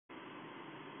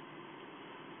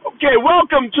Okay,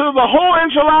 welcome to the Whole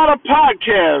Enchilada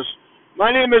Podcast. My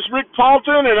name is Rick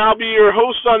Paulton, and I'll be your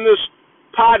host on this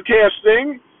podcast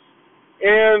thing.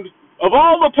 And of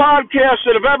all the podcasts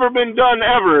that have ever been done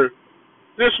ever,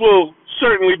 this will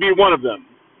certainly be one of them.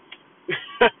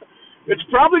 It's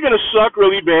probably going to suck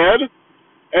really bad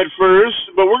at first,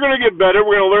 but we're going to get better.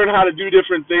 We're going to learn how to do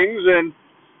different things and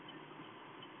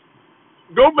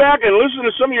go back and listen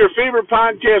to some of your favorite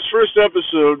podcast first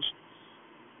episodes.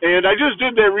 And I just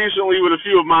did that recently with a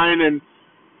few of mine, and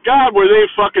God, were they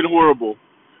fucking horrible.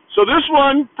 So this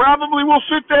one probably will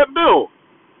fit that bill.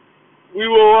 We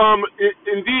will,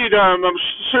 indeed, I'm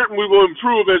certain we will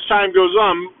improve as time goes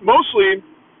on. Mostly,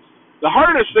 the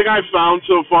hardest thing I've found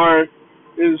so far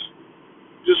is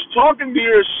just talking to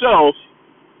yourself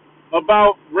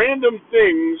about random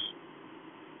things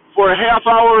for a half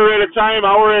hour at a time,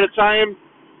 hour at a time.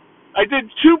 I did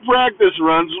 2 practice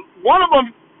runs. One of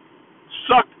them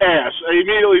sucked ass. I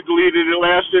immediately deleted it. It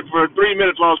lasted for 3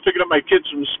 minutes while I was picking up my kids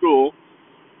from school.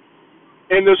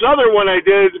 And this other one I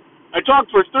did, I talked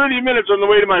for 30 minutes on the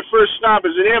way to my first stop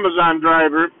as an Amazon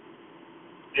driver.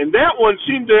 And that one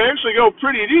seemed to actually go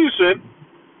pretty decent.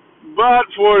 But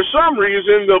for some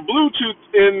reason, the Bluetooth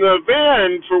in the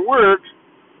van for work,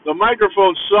 the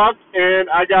microphone sucked, and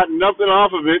I got nothing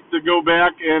off of it to go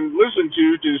back and listen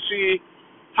to see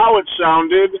how it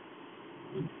sounded.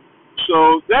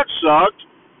 So that sucked.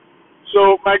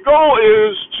 So my goal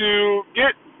is to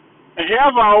get a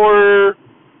half-hour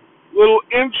little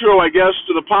intro, I guess,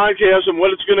 to the podcast and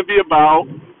what it's going to be about,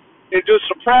 and just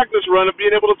a practice run of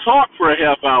being able to talk for a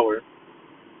half hour.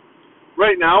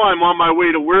 Right now, I'm on my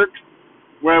way to work,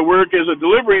 where I work as a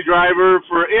delivery driver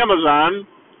for Amazon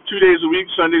 2 days a week,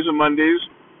 Sundays and Mondays,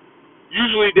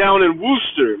 usually down in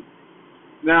Worcester.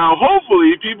 Now,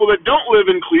 hopefully, people that don't live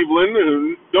in Cleveland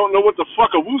and don't know what the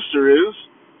fuck a Worcester is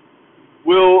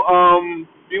will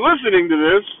be listening to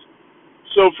this.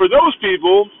 So for those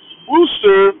people,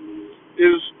 Worcester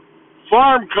is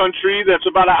farm country that's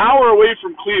about an hour away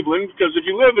from Cleveland, because if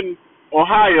you live in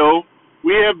Ohio,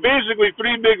 we have basically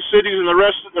 3 big cities and the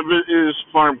rest of it is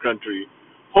farm country.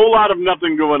 Whole lot of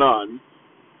nothing going on.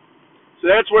 So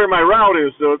that's where my route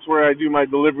is, so it's where I do my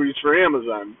deliveries for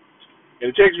Amazon. And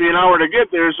it takes me an hour to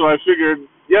get there, so I figured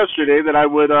yesterday that I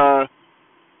would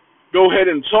go ahead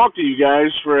and talk to you guys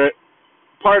for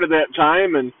part of that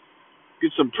time and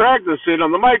get some practice in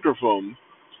on the microphone.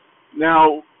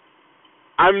 Now,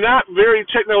 I'm not very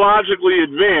technologically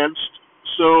advanced,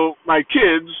 so my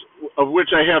kids, of which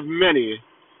I have many,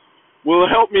 will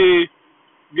help me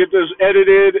get this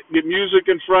edited, get music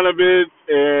in front of it,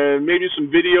 and maybe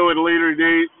some video at a later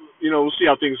date. We'll see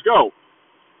how things go.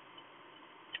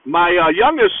 My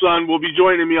youngest son will be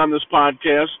joining me on this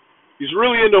podcast. He's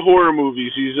really into horror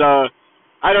movies. He's,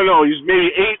 he's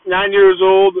maybe 8, 9 years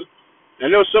old. I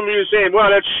know some of you are saying, well,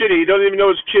 that's shitty. He doesn't even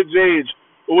know his kid's age.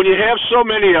 But when you have so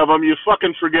many of them, you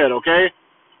fucking forget, okay?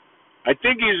 I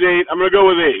think he's 8. I'm going to go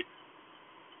with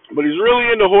 8. But he's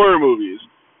really into horror movies.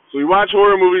 So we watch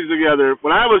horror movies together.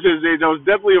 When I was his age, I was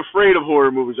definitely afraid of horror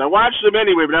movies. I watched them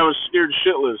anyway, but I was scared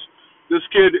shitless. This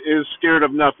kid is scared of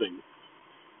nothing.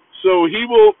 So he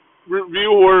will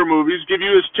review horror movies, give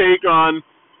you his take on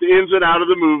the ins and out of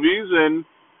the movies, and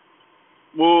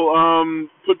we'll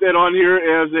put that on here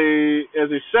as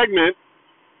a segment,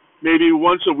 maybe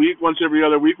once a week, once every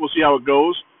other week. We'll see how it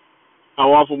goes,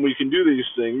 how often we can do these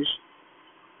things.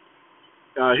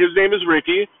 His name is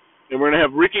Ricky, and we're going to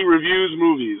have Ricky Reviews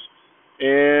Movies.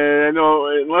 And I know,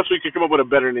 unless we could come up with a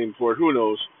better name for it, who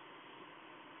knows.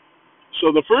 So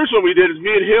the first one we did is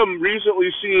me and him recently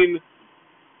seen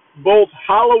both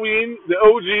Halloween, the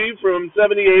OG from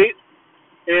 78,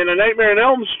 and A Nightmare on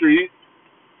Elm Street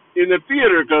in the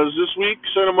theater, because this week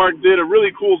Cinemark did a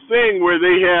really cool thing where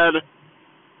they had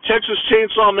Texas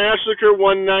Chainsaw Massacre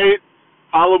one night,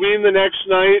 Halloween the next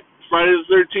night, Friday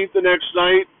the 13th the next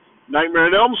night,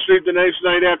 Nightmare on Elm Street the next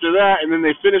night after that, and then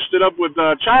they finished it up with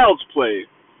Child's Play,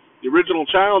 the original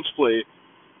Child's Play.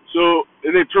 So,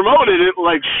 and they promoted it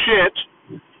like shit.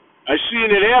 I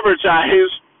seen it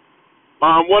advertised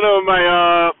on one of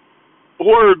my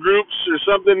horror groups or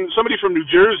something, somebody from New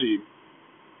Jersey.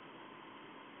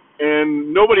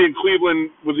 And nobody in Cleveland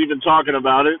was even talking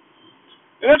about it.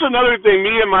 And that's another thing.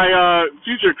 Me and my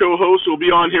future co-host who will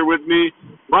be on here with me,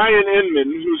 Ryan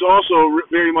Inman, who's also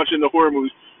very much into horror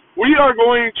movies. We are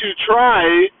going to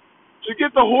try to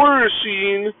get the horror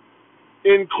scene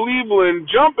in Cleveland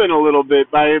jumping a little bit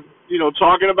by,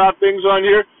 talking about things on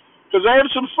here. Because I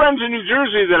have some friends in New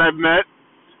Jersey that I've met,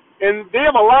 and they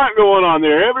have a lot going on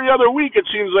there. Every other week it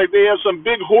seems like they have some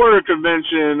big horror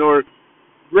convention or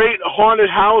great haunted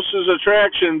houses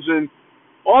attractions, and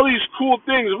all these cool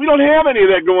things. We don't have any of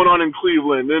that going on in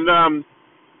Cleveland. And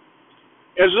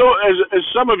as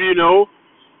some of you know,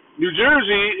 New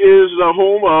Jersey is the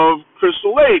home of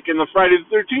Crystal Lake and the Friday the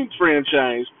 13th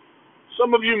franchise.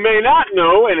 Some of you may not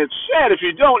know, and it's sad if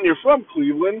you don't and you're from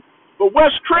Cleveland, but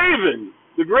Wes Craven,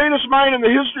 the greatest mind in the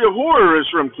history of horror, is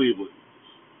from Cleveland.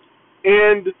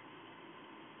 And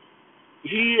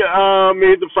he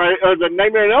made the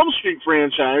Nightmare on Elm Street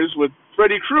franchise with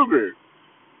Freddy Krueger.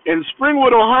 In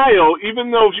Springwood, Ohio, even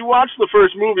though if you watch the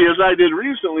first movie, as I did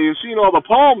recently, and seen all the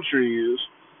palm trees,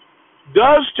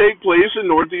 does take place in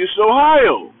Northeast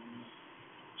Ohio.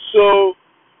 So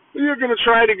we're going to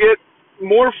try to get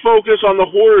more focus on the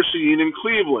horror scene in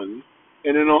Cleveland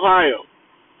and in Ohio.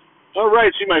 All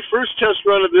right, see, my first test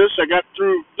run of this, I got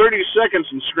through 30 seconds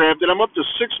and scrapped it. I'm up to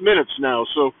 6 minutes now,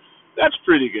 so that's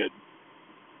pretty good.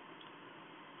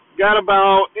 Got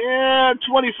about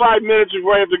 25 minutes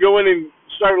before I have to go in and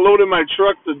start loading my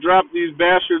truck to drop these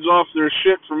bastards off their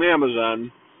shit from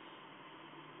Amazon.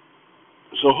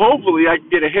 So hopefully I can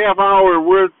get a half hour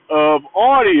worth of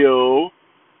audio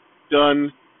done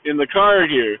in the car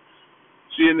here.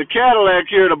 See, in the Cadillac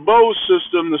here, the Bose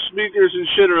system, the speakers and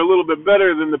shit are a little bit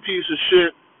better than the piece of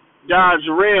shit Dodge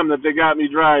Ram that they got me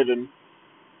driving.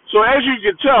 So as you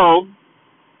can tell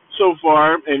so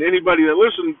far, and anybody that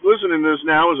listening to this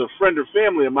now is a friend or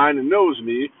family of mine and knows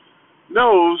me,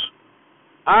 knows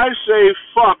I say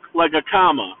fuck like a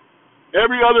comma.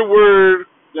 Every other word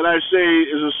that I say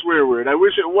is a swear word. I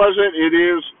wish it wasn't. It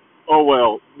is. Oh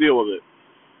well, deal with it.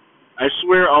 I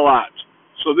swear a lot.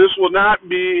 So this will not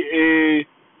be a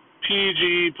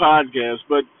PG podcast,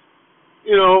 but,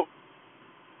 you know,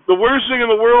 the worst thing in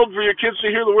the world for your kids to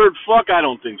hear the word fuck, I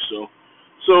don't think so.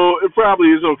 So it probably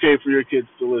is okay for your kids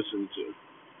to listen to.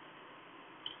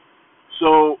 So,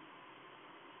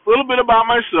 a little bit about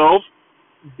myself.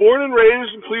 Born and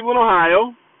raised in Cleveland,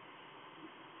 Ohio.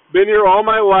 Been here all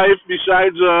my life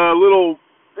besides a little,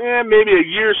 maybe a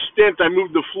year stint. I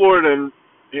moved to Florida and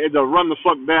had to run the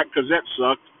fuck back because that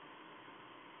sucked.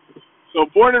 So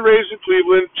born and raised in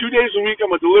Cleveland. 2 days a week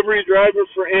I'm a delivery driver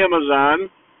for Amazon.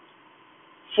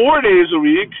 4 days a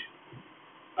week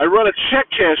I run a check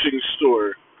cashing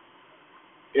store.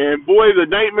 And boy, the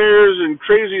nightmares and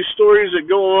crazy stories that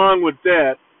go along with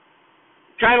that.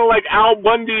 Kind of like Al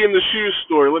Bundy in the shoe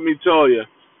store, let me tell you.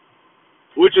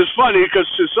 Which is funny because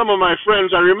to some of my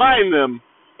friends, I remind them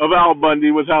of Al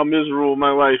Bundy with how miserable my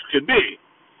life could be.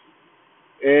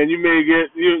 And you may get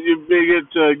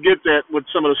get that with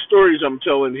some of the stories I'm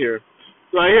telling here.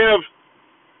 So I have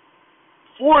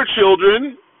 4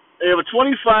 children. I have a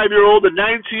 25-year-old, a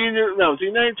 19-year-old. No, is he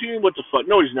 19? What the fuck?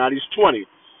 No, he's not. He's 20.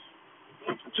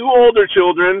 2 older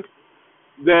children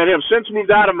that have since moved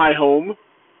out of my home.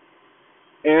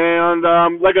 And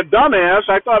like a dumbass,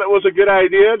 I thought it was a good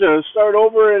idea to start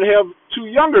over and have 2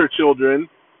 younger children,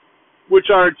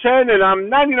 which are 10, and I'm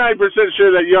 99%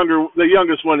 sure that the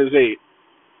youngest one is 8.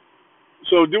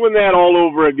 So doing that all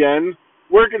over again,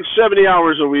 working 70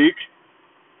 hours a week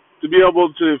to be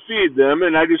able to feed them,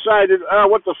 and I decided,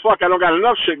 what the fuck, I don't got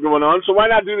enough shit going on, so why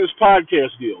not do this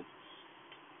podcast deal?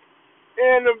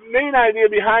 And the main idea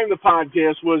behind the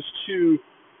podcast was to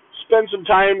spend some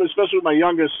time, especially with my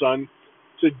youngest son,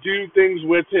 to do things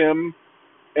with him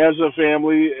as a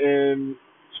family and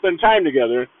spend time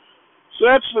together. So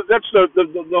that's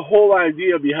the whole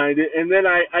idea behind it. And then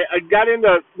I got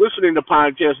into listening to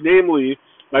podcasts, namely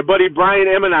my buddy Brian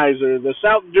Emmenizer, the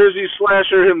South Jersey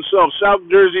slasher himself, South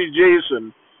Jersey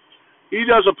Jason. He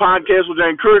does a podcast which I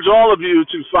encourage all of you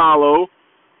to follow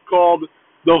called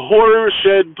The Horror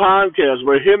Shed Podcast,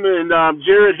 where him and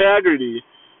Jared Haggerty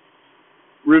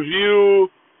review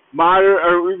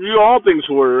all things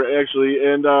horror, actually.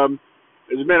 And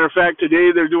as a matter of fact,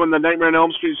 today they're doing the Nightmare on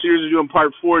Elm Street series. They're doing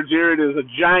part 4. Jared is a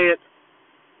giant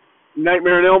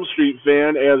Nightmare on Elm Street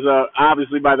fan, as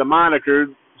obviously by the moniker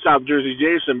South Jersey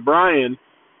Jason. Brian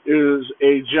is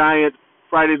a giant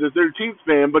Friday the 13th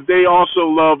fan, but they also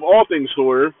love all things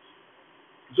horror.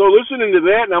 So listening to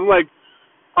that, and I'm like,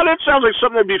 oh, that sounds like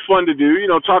something that'd be fun to do. You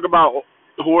know, talk about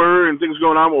horror and things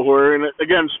going on with horror, and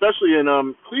again, especially in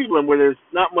Cleveland, where there's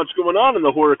not much going on in the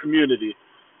horror community.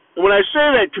 And when I say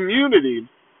that community,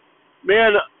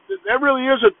 man, that really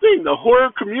is a thing. The horror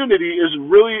community is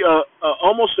really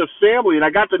almost a family, and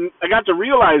I got to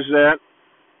realize that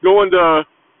going to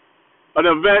an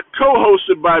event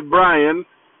co-hosted by Brian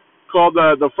called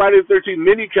the Friday the 13th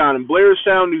Minicon in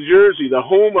Blairstown, New Jersey, the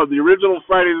home of the original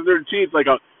Friday the 13th.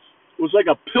 It was like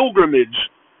a pilgrimage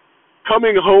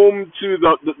coming home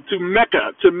to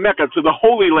Mecca, to the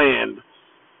Holy Land.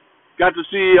 Got to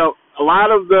see a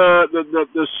lot of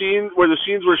the scene where the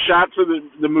scenes were shot for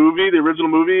the movie, the original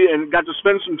movie, and got to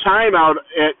spend some time out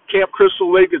at Camp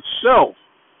Crystal Lake itself.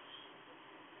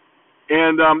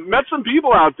 And met some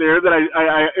people out there that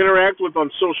I interact with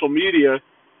on social media,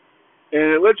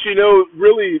 and it lets you know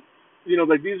really,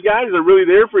 like these guys are really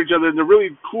there for each other, and they're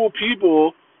really cool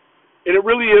people, and it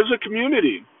really is a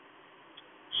community.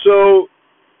 So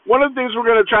one of the things we're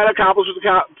going to try to accomplish with the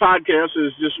podcast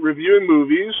is just reviewing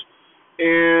movies,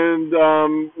 and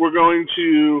we're going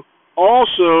to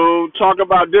also talk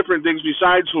about different things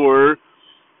besides horror.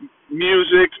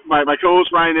 Music. My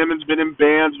co-host Ryan Emmons been in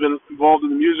bands, been involved in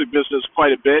the music business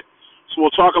quite a bit, so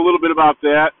we'll talk a little bit about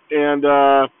that. And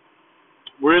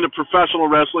we're into professional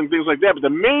wrestling, things like that. But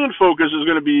the main focus is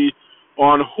going to be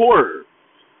on horror.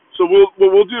 So what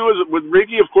we'll do is with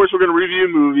Ricky, of course, we're going to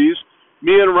review movies.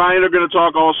 Me and Ryan are going to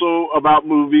talk also about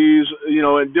movies,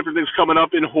 and different things coming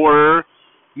up in horror,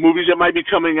 movies that might be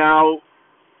coming out.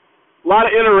 A lot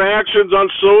of interactions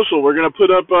on social. We're going to put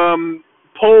up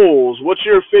polls. What's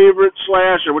your favorite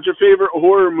slasher? What's your favorite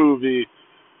horror movie?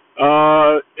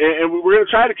 And we're going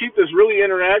to try to keep this really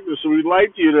interactive. So we'd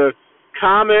like you to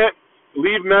comment,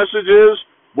 leave messages.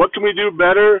 What can we do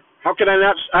better? How can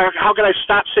I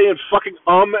stop saying fucking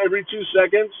every 2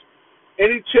 seconds?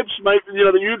 Any tips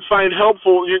that you'd find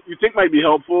helpful, you think might be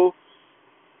helpful,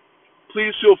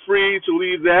 please feel free to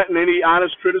leave that, and any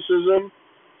honest criticism.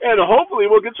 And hopefully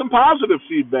we'll get some positive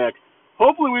feedback.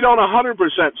 Hopefully we don't 100%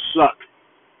 suck.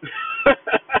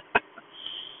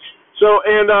 So,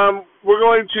 and we're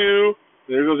going to,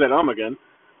 there goes that again.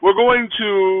 We're going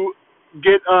to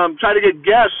try to get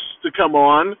guests to come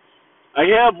on. I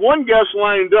have one guest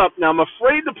lined up. Now, I'm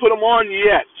afraid to put him on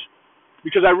yet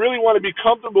because I really want to be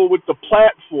comfortable with the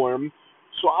platform.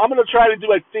 So I'm going to try to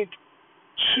do, I think,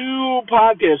 2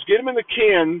 podcasts, get him in the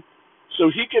can so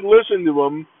he can listen to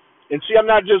them and see I'm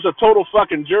not just a total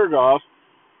fucking jerk off.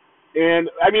 And,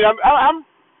 I mean, I'm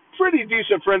pretty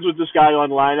decent friends with this guy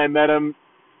online. I met him,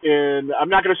 and I'm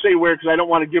not going to say where because I don't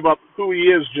want to give up who he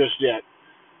is just yet.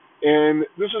 And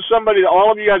this is somebody that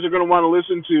all of you guys are going to want to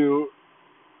listen to.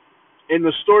 And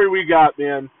the story we got,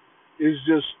 man, is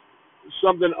just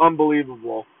something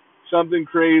unbelievable, something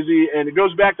crazy. And it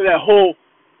goes back to that whole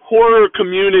horror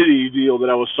community deal that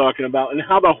I was talking about, and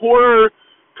how the horror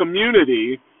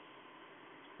community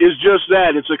is just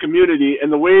that. It's a community.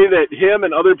 And the way that him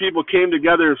and other people came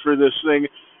together for this thing.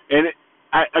 And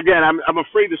I'm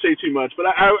afraid to say too much, but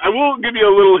I will give you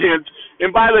a little hint,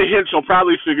 and by the hint, you'll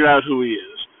probably figure out who he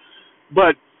is.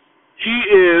 But he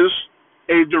is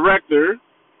a director.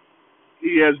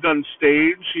 He has done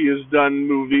stage. He has done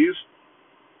movies,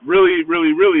 really,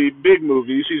 really, really big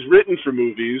movies. He's written for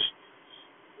movies,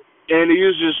 and he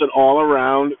is just an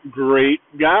all-around great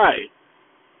guy.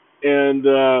 And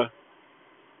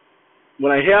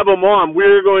when I have him on,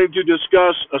 we're going to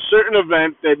discuss a certain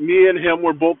event that me and him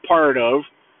were both part of.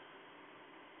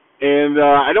 And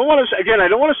I don't want to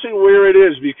say where it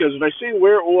is, because if I say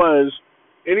where it was,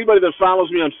 anybody that follows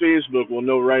me on Facebook will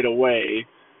know right away.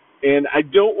 And I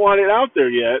don't want it out there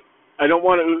yet. I don't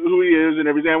want who he is and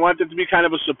everything. I want it to be kind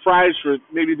of a surprise for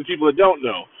maybe the people that don't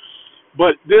know.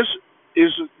 But this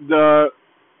is the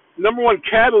number one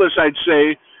catalyst, I'd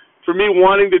say, for me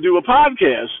wanting to do a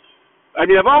podcast. I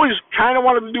mean, I've always kind of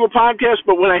wanted to do a podcast,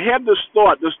 but when I had this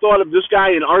thought of this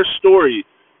guy and our story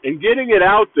and getting it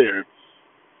out there,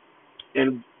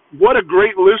 and what a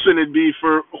great listen it'd be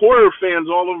for horror fans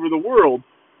all over the world.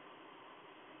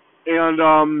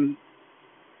 And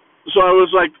so I was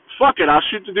like, fuck it, I'll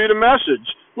shoot the dude a message,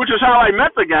 which is how I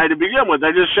met the guy to begin with.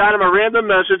 I just shot him a random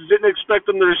message, didn't expect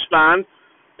him to respond,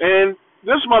 and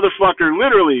this motherfucker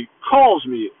literally calls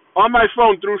me on my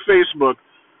phone through Facebook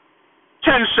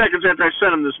 10 seconds after I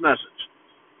sent him this message.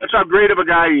 That's how great of a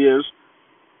guy he is.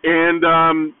 And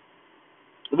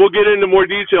we'll get into more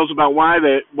details about why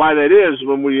that is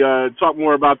when we talk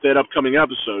more about that upcoming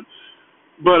episode.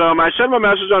 But I sent him a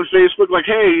message on Facebook like,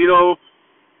 hey,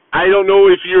 I don't know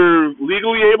if you're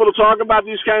legally able to talk about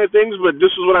these kind of things, but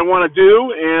this is what I want to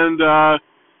do, and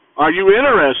are you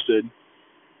interested?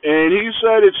 And he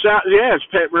said,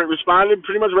 responded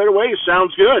pretty much right away. It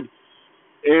sounds good.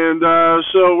 And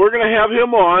so we're going to have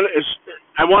him on.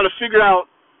 I want to figure out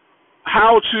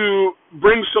how to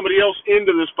bring somebody else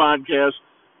into this podcast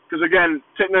because, again,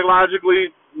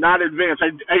 technologically not advanced.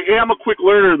 I am a quick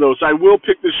learner, though, so I will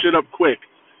pick this shit up quick.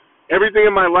 Everything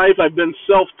in my life I've been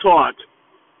self-taught.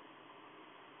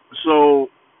 So,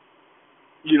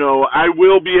 I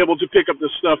will be able to pick up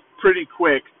this stuff pretty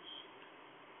quick.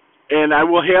 And I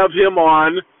will have him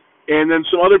on. And then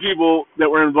some other people that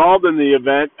were involved in the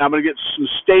event. I'm going to get some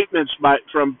statements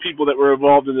from people that were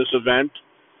involved in this event.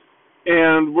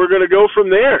 and we're going to go from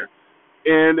there.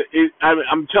 And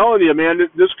I'm telling you, man,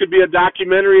 this could be a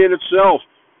documentary in itself.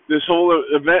 This whole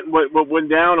event, what went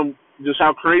down, and just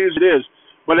how crazy it is.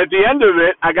 But at the end of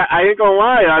it, I ain't gonna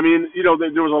lie. I mean, you know,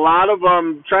 there was a lot of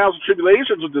trials and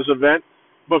tribulations with this event,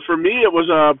 but for me, it was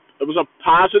a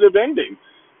positive ending.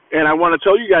 And I want to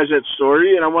tell you guys that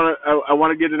story, and I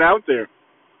want to get it out there.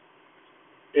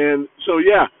 And so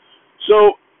yeah,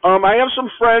 so I have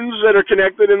some friends that are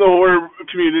connected in the horror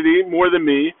community more than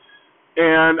me,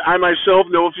 and I myself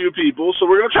know a few people. So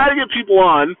we're gonna try to get people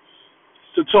on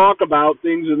to talk about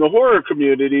things in the horror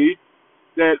community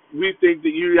that we think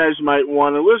that you guys might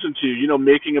want to listen to. You know,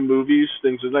 making of movies,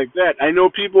 things like that. I know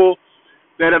people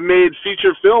that have made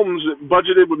feature films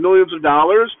budgeted with millions of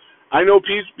dollars. I know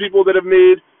people that have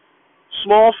made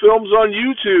small films on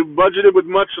YouTube budgeted with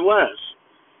much less.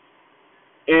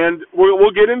 And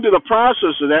we'll get into the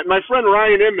process of that. My friend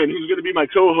Ryan Inman, who's going to be my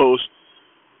co-host,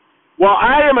 while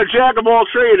I am a jack of all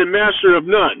trades and master of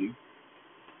none,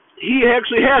 he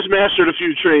actually has mastered a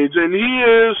few trades, and he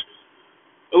is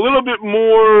a little bit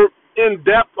more in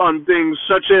depth on things,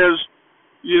 such as,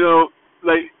 you know,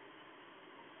 like,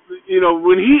 you know,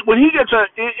 when he gets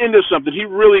into something, he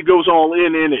really goes all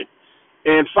in it,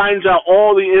 and finds out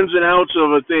all the ins and outs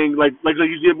of a thing, like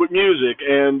he did with music,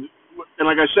 and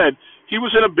like I said, he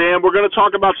was in a band. We're going to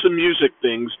talk about some music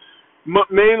things,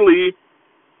 mainly,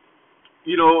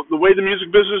 you know, the way the music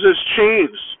business has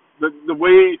changed, the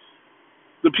way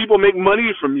the people make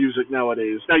money from music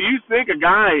nowadays. Now, you think a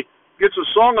guy gets a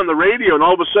song on the radio and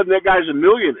all of a sudden that guy's a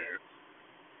millionaire.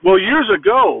 Well, years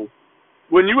ago,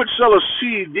 when you would sell a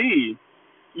CD,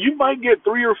 you might get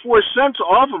 3 or 4 cents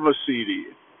off of a CD.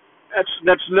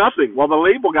 That's nothing, while the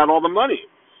label got all the money.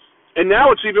 And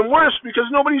now it's even worse because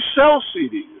nobody sells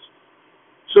CDs.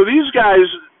 So these guys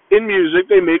in music,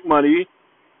 they make money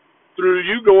through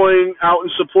you going out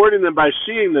and supporting them by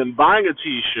seeing them, buying a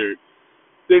T-shirt,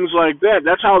 things like that.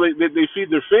 That's how they feed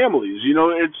their families. You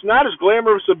know, it's not as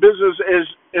glamorous a business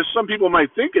as some people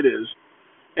might think it is.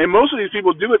 And most of these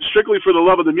people do it strictly for the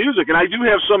love of the music. And I do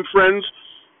have some friends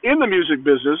in the music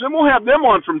business, and we'll have them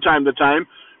on from time to time.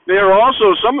 They are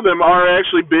also, some of them are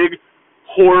actually big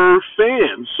horror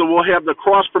fans. So we'll have the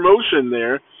cross-promotion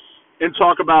there and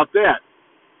talk about that.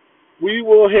 We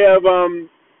will have, and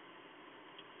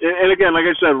again, like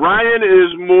I said, Ryan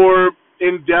is more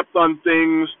in-depth on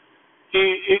things.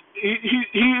 We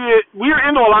are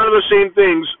into a lot of the same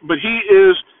things, but he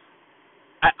is,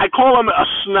 I call him a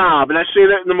snob, and I say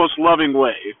that in the most loving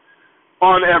way,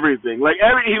 on everything. Like,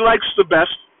 he likes the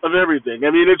best of everything. I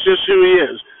mean, it's just who he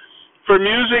is. For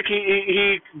music,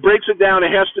 he breaks it down.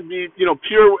 It has to be, you know,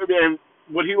 pure, and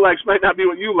what he likes might not be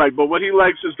what you like, but what he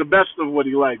likes is the best of what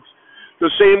he likes. The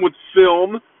same with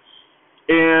film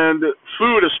and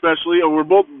food, especially. We're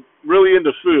both really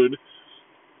into food,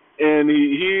 and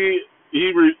he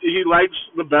likes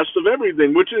the best of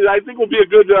everything, which is, I think, will be a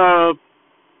good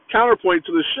counterpoint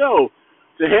to the show,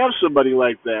 to have somebody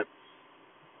like that.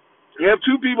 We have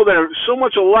two people that are so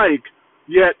much alike,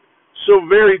 yet so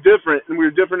very different, and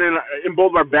we're different in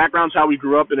both of our backgrounds, how we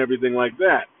grew up, and everything like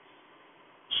that.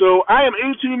 So I am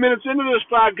 18 minutes into this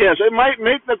podcast. It might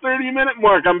make the 30-minute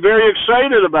mark. I'm very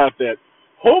excited about that.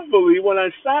 Hopefully, when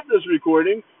I stop this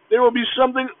recording, there will be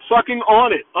something fucking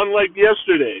on it, unlike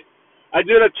yesterday. I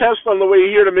did a test on the way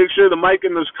here to make sure the mic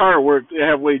in this car worked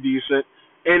halfway decent,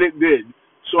 and it did.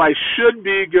 So I should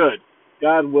be good,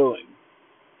 God willing.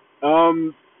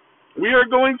 We are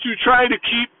going to try to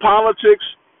keep politics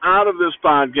out of this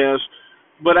podcast,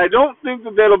 but I don't think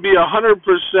that that'll be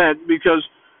 100% because,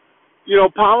 you know,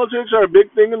 politics are a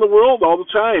big thing in the world all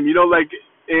the time. You know, like,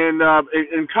 and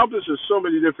it encompasses so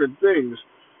many different things.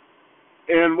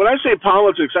 And when I say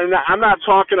politics, I'm not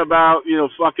talking about, you know,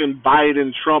 fucking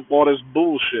Biden, Trump, all this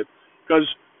bullshit. Because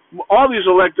all these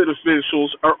elected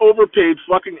officials are overpaid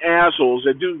fucking assholes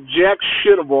that do jack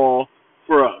shit of all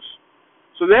for us.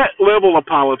 So that level of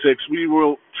politics we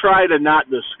will try to not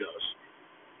discuss.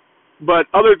 But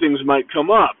other things might come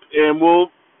up, and we'll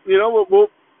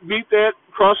meet that,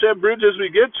 cross that bridge as we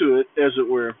get to it, as it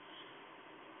were.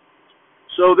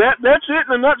 So that's it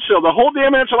in a nutshell, the whole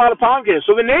damn enchilada podcast.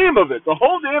 So the name of it, the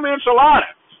whole damn enchilada.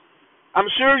 I'm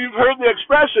sure you've heard the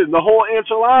expression, the whole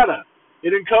enchilada.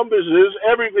 It encompasses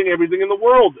everything in the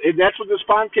world, and that's what this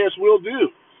podcast will do.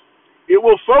 It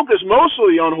will focus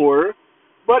mostly on horror,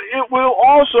 but it will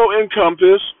also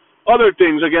encompass other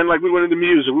things, again, like we went into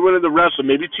music, we went into wrestling,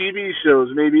 maybe TV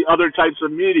shows, maybe other types of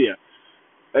media.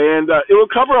 And it will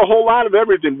cover a whole lot of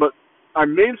everything, but our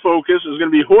main focus is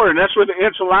going to be horror, and that's where the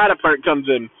enchilada part comes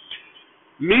in.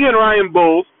 Me and Ryan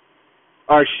both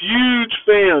are huge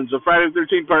fans of Friday the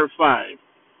 13th Part 5.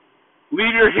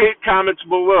 Leave your hate comments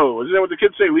below. Isn't that what the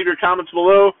kids say? Leave your comments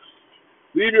below.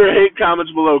 Leave your hate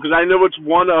comments below, because I know it's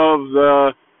one of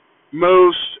the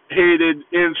most hated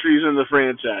entries in the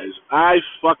franchise. I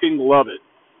fucking love it.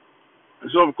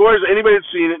 So, of course, anybody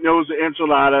that's seen it knows the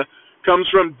enchilada comes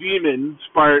from Demon's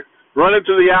part, running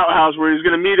to the outhouse where he's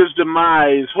going to meet his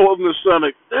demise, holding the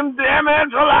stomach. Them damn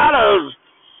enchiladas!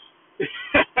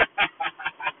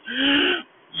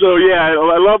 So, yeah,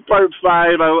 I love part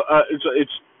 5.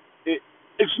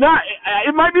 It's not,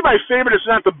 it might be my favorite, it's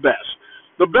not the best.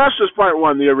 The best is part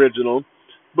 1, the original.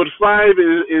 But 5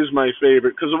 is my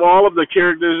favorite because of all of the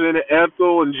characters in it.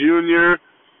 Ethel and Junior,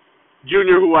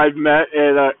 who I've met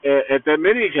at that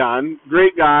mini-con,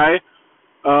 great guy.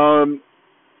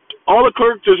 All the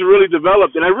characters are really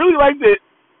developed, and I really liked it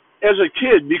as a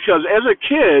kid because as a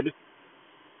kid,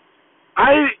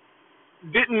 I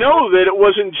didn't know that it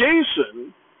wasn't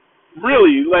Jason.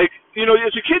 Really, like, you know,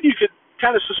 as a kid you could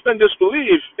kind of suspend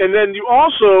disbelief, and then you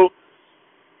also,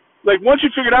 like, once you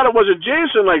figured out it wasn't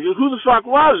Jason, like, who the fuck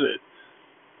was it?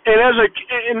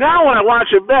 And now when I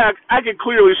watch it back, I can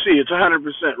clearly see it's 100%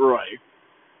 Roy.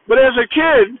 But as a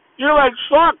kid, you're like,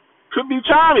 fuck, could be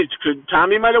Tommy.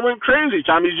 Tommy might have went crazy.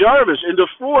 Tommy Jarvis into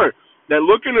 4. That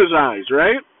look in his eyes,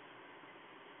 right?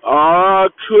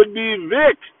 Could be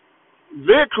Vic.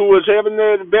 Vic, who was having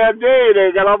that bad day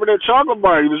that got over that chocolate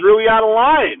bar. He was really out of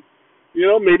line. You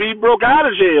know, maybe he broke out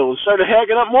of jail and started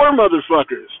hacking up more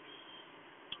motherfuckers.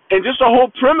 And just the whole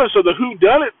premise of the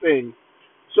whodunit thing.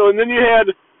 So, and then you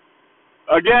had,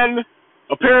 again,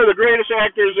 a pair of the greatest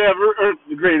actors ever, or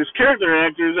the greatest character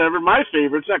actors ever. My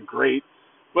favorites, not great,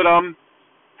 but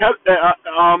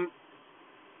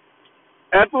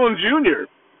Ethel and Junior,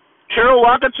 Carol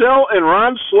Locatell and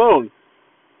Ron Sloan,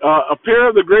 a pair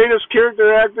of the greatest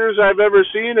character actors I've ever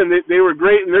seen, and they were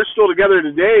great, and they're still together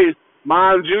today.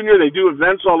 Ma and Junior, they do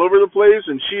events all over the place,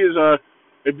 and she is a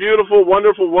beautiful,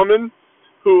 wonderful woman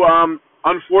who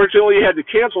unfortunately had to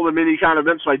cancel the mini-con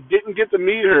event, so I didn't get to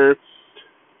meet her.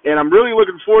 And I'm really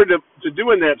looking forward to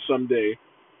doing that someday.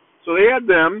 So they had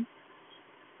them.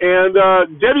 And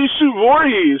Debbie Sue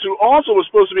Voorhees, who also was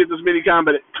supposed to be at this mini-con,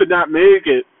 but could not make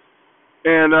it.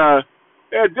 And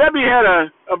Debbie had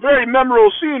a very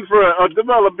memorable scene for a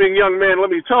developing young man, let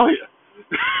me tell you.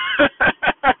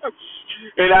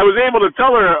 And I was able to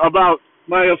tell her about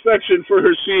my affection for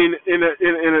her scene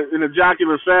in a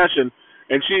jocular fashion.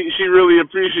 And she really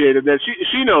appreciated that.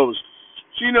 She knows.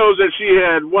 She knows that she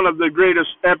had one of the greatest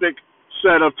epic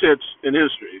set of tits in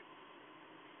history.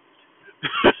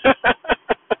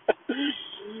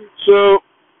 So,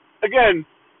 again,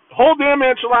 whole damn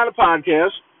enchilada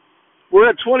podcast. We're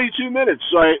at 22 minutes,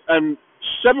 so I'm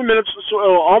 7 minutes,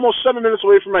 almost 7 minutes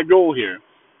away from my goal here.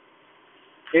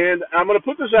 And I'm going to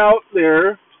put this out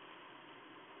there,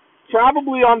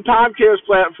 probably on podcast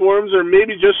platforms or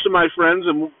maybe just to my friends,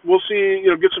 and we'll see,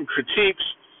 get some critiques.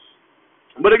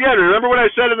 But again, remember what I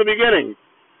said at the beginning.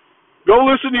 Go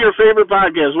listen to your favorite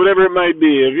podcast, whatever it might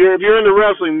be. If you're into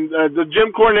wrestling, the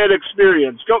Jim Cornette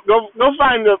Experience, go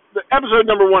find the episode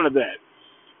number 1 of that.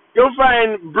 Go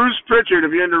find Bruce Pritchard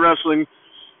if you're into wrestling.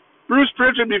 Bruce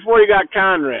Pritchard before he got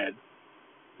Conrad.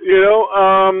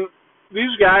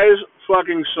 These guys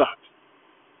fucking sucked,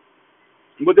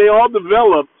 but they all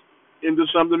developed into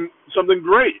something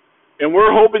great, and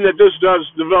we're hoping that this does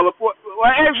develop. Well,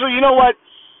 actually, you know what?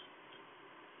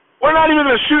 We're not even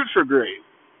going to shoot for great.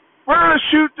 We're going to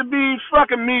shoot to be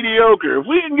fucking mediocre. If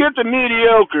we can get to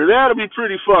mediocre, that'll be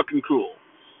pretty fucking cool.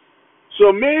 So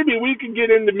maybe we can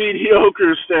get into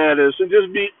mediocre status and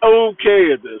just be okay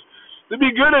at this. To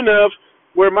be good enough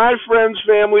where my friends,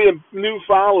 family, and new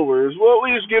followers will at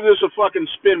least give this a fucking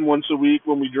spin once a week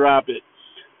when we drop it.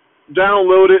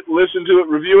 Download it, listen to it,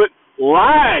 review it.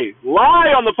 Lie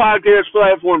on the podcast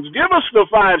platforms. Give us the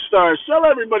 5 stars. Tell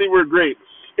everybody we're great.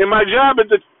 And my job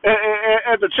at the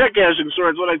check cashing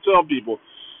store is what I tell people.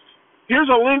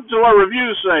 Here's a link to our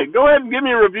review site. Go ahead and give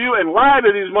me a review and lie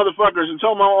to these motherfuckers and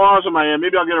tell them how awesome I am.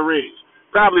 Maybe I'll get a raise.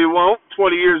 Probably won't.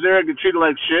 20 years there, I get treated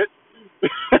like shit.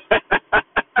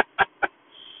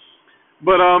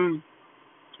 But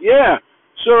yeah.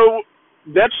 So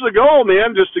that's the goal,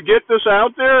 man. Just to get this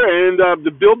out there and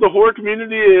to build the horror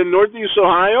community in Northeast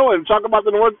Ohio and talk about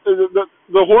the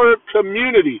horror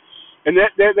community. And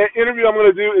that interview I'm going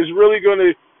to do is really going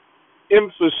to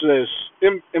emphasize,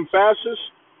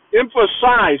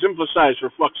 for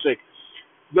fuck's sake,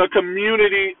 the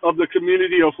community of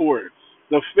horror,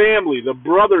 the family, the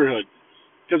brotherhood.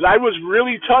 Because I was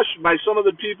really touched by some of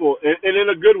the people, and in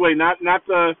a good way, not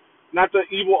the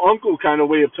evil uncle kind of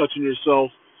way of touching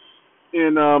yourself.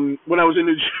 In when I was in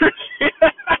New Jersey,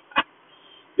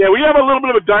 yeah, we have a little bit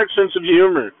of a dark sense of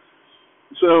humor.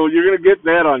 So you're gonna get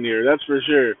that on here, that's for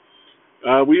sure.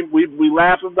 We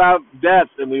laugh about death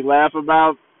and we laugh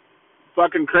about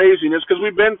fucking craziness because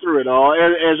we've been through it all,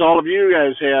 as all of you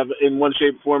guys have in one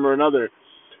shape, form, or another.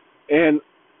 And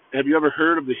have you ever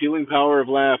heard of the healing power of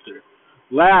laughter?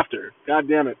 Laughter, God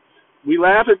damn it. We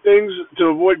laugh at things to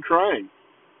avoid crying.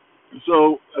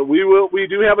 So we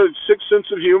do have a sixth sense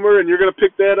of humor, and you're going to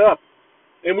pick that up.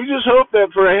 And we just hope that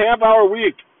for a half-hour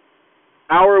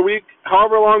hour a week,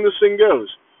 however long this thing goes,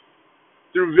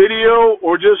 through video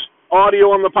or just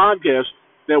audio on the podcast,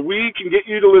 that we can get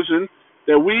you to listen,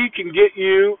 that we can get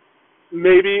you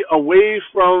maybe away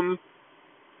from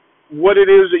what it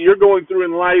is that you're going through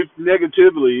in life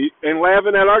negatively and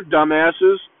laughing at our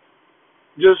dumbasses,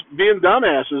 just being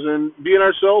dumbasses and being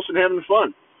ourselves and having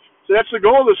fun. So that's the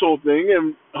goal of this whole thing,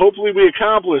 and hopefully we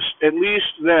accomplish at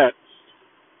least that.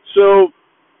 So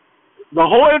the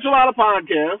whole Enchilada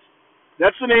podcast,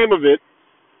 that's the name of it.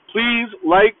 Please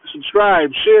like,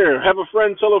 subscribe, share, have a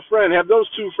friend tell a friend, have those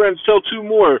two friends tell two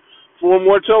more, four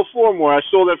more tell four more. I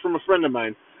stole that from a friend of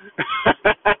mine.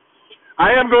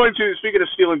 I am going to, speaking of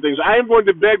stealing things, I am going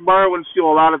to beg, borrow, and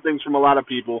steal a lot of things from a lot of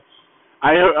people.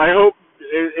 I hope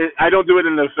I don't do it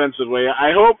in an offensive way.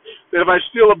 I hope that if I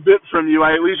steal a bit from you,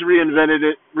 I at least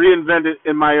reinvent it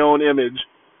in my own image.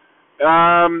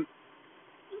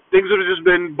 Things that have just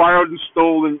been borrowed and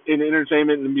stolen in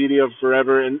entertainment and the media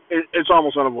forever, and it's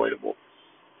almost unavoidable.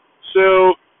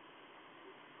 So,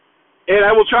 and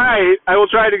I will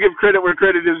try to give credit where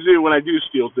credit is due when I do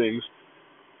steal things.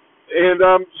 And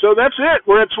so that's it.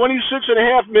 We're at 26 and a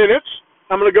half minutes.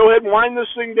 I'm going to go ahead and wind this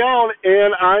thing down,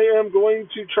 and I am going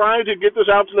to try to get this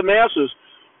out to the masses.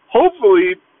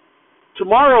 Hopefully,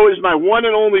 tomorrow is my one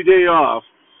and only day off.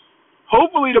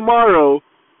 Hopefully tomorrow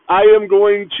I am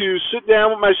going to sit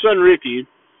down with my son Ricky,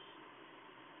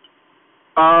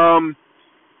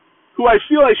 who I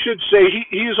feel I should say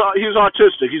he's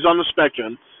autistic. He's on the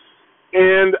spectrum.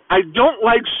 And I don't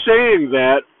like saying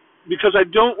that because I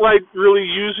don't like really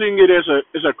using it as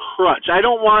a crutch. I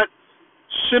don't want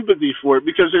sympathy for it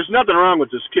because there's nothing wrong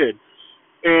with this kid.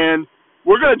 And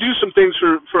we're going to do some things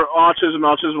for autism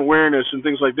awareness, and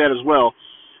things like that as well.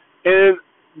 And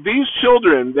these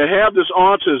children that have this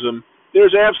autism,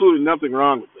 there's absolutely nothing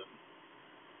wrong with them.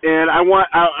 And I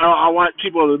want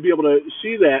people to be able to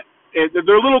see that. And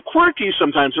they're a little quirky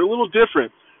sometimes. They're a little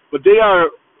different. But they are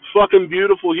fucking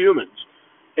beautiful humans.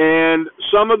 And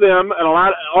some of them, and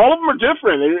all of them are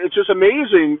different. It's just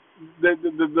amazing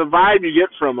the vibe you get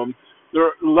from them.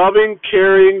 They're loving,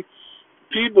 caring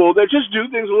people that just do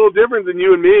things a little different than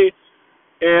you and me.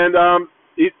 And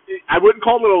I wouldn't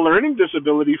call it a learning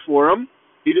disability for him.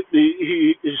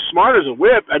 He is smart as a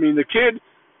whip. I mean, the kid,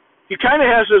 he kind of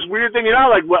has this weird thing,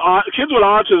 like kids with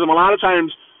autism, a lot of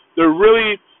times they're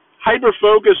really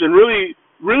hyper-focused and really,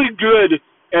 really good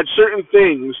at certain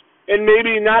things, and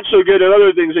maybe not so good at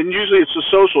other things, and usually it's the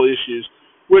social issues,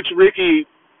 which Ricky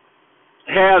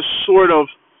has sort of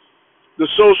the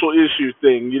social issue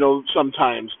thing,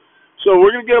 sometimes. So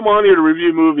we're going to get him on here to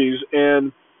review movies,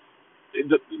 and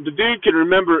the dude can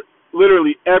remember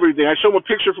literally everything. I show him a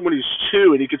picture from when he's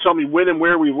 2, and he can tell me when and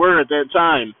where we were at that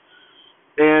time.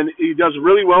 And he does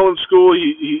really well in school.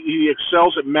 He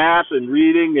excels at math and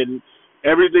reading and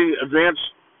everything,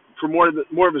 advanced for more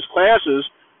of his classes,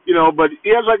 but he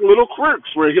has like little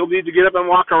quirks where he'll need to get up and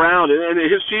walk around. And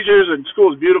his teachers and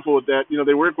school is beautiful with that.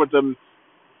 They work with him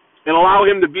and allow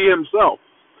him to be himself.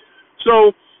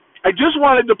 So I just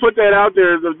wanted to put that out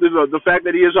there, the fact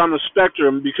that he is on the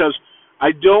spectrum, because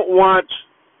I don't want,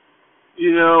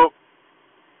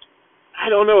 I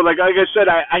don't know. Like I said,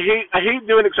 I hate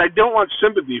doing it because I don't want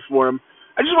sympathy for him.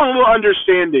 I just want a little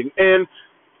understanding, and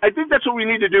I think that's what we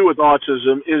need to do with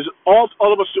autism, is all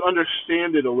of us to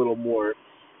understand it a little more.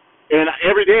 And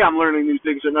every day I'm learning new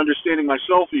things and understanding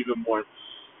myself even more.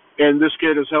 And this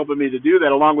kid is helping me to do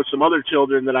that, along with some other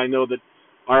children that I know that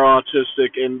are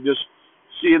autistic, and just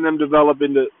seeing them develop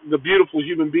into the beautiful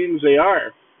human beings they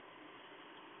are.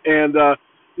 And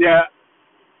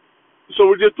so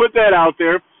we just put that out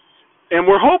there. And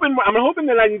I'm hoping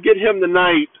that I can get him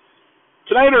tonight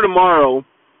or tomorrow,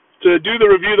 to do the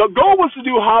review. The goal was to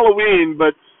do Halloween,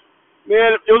 but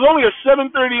man, it was only a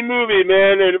 7:30 movie,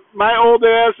 man, and my old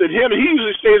ass and him, he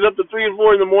usually stays up to 3 and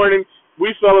 4 in the morning.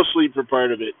 We fell asleep for part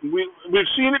of it.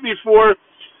 We've seen it before,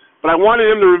 but I wanted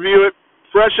him to review it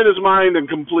fresh in his mind and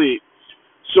complete.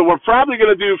 So we're probably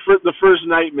going to do the first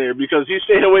Nightmare, because he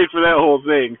stayed awake for that whole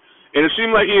thing, and it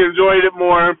seemed like he enjoyed it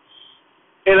more.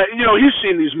 And, he's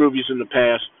seen these movies in the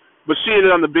past, but seeing it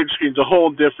on the big screen is a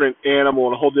whole different animal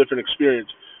and a whole different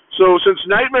experience. So since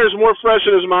Nightmare is more fresh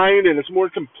in his mind and it's more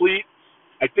complete,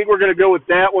 I think we're going to go with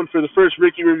that one for the first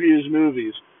Ricky Reviews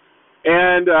movies.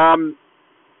 And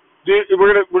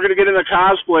we're gonna get into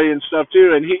cosplay and stuff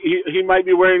too. And he might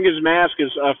be wearing his mask,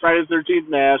 his Friday the 13th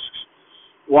masks,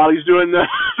 while he's doing the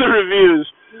the reviews.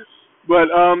 But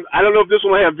I don't know if this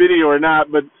will have video or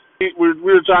not. But we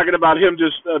were talking about him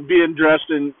just being dressed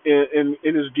in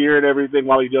his gear and everything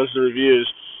while he does the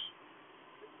reviews,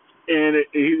 and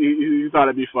he thought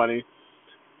it'd be funny.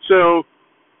 So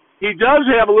he does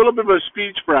have a little bit of a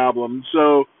speech problem.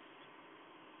 So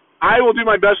I will do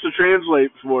my best to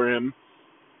translate for him.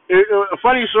 A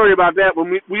funny story about that,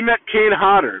 when we met Kane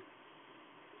Hodder,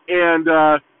 and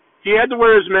he had to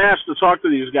wear his mask to talk to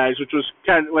these guys, which was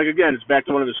kind of like, again, it's back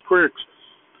to one of his quirks.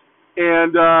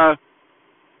 And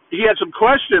he had some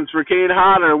questions for Kane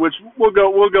Hodder, which we'll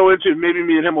go into. Maybe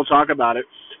me and him will talk about it.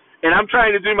 And I'm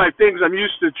trying to do my things. I'm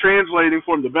used to translating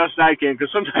for him the best I can,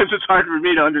 because sometimes it's hard for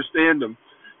me to understand him.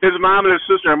 His mom and his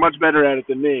sister are much better at it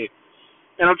than me.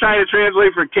 And I'm trying to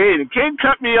translate for Kane. And Kane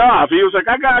cut me off. He was like,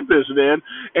 I got this, man.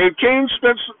 And Kane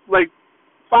spent like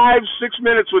 5-6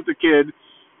 minutes with the kid,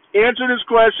 answered his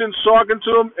questions, talking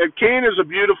to him. And Kane is a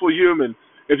beautiful human,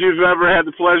 if you've ever had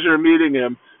the pleasure of meeting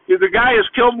him. The guy has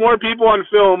killed more people on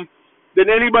film than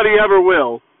anybody ever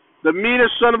will. The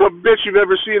meanest son of a bitch you've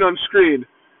ever seen on screen.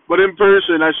 But in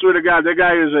person, I swear to God, that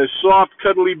guy is a soft,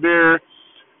 cuddly bear.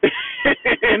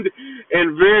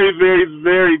 and very, very,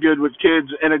 very good with kids,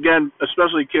 and again,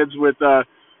 especially kids with a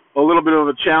little bit of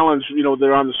a challenge. You know,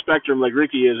 they're on the spectrum like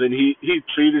Ricky is, and he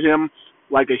treated him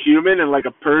like a human and like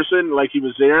a person, like he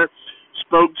was there.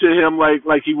 Spoke to him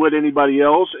like he would anybody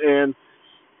else, and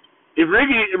if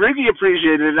Ricky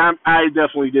appreciated it, I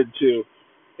definitely did too.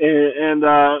 And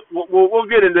we'll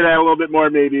get into that a little bit more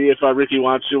maybe if Ricky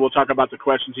wants to. We'll talk about the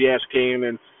questions he asked Kane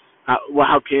and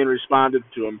how Kane responded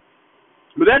to him.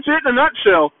 But that's it in a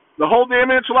nutshell. The whole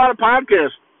damn Enchilada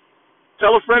podcast.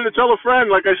 Tell a friend to tell a friend,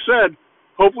 like I said.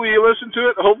 Hopefully you listen to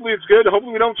it. Hopefully it's good.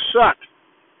 Hopefully we don't suck.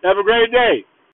 Have a great day.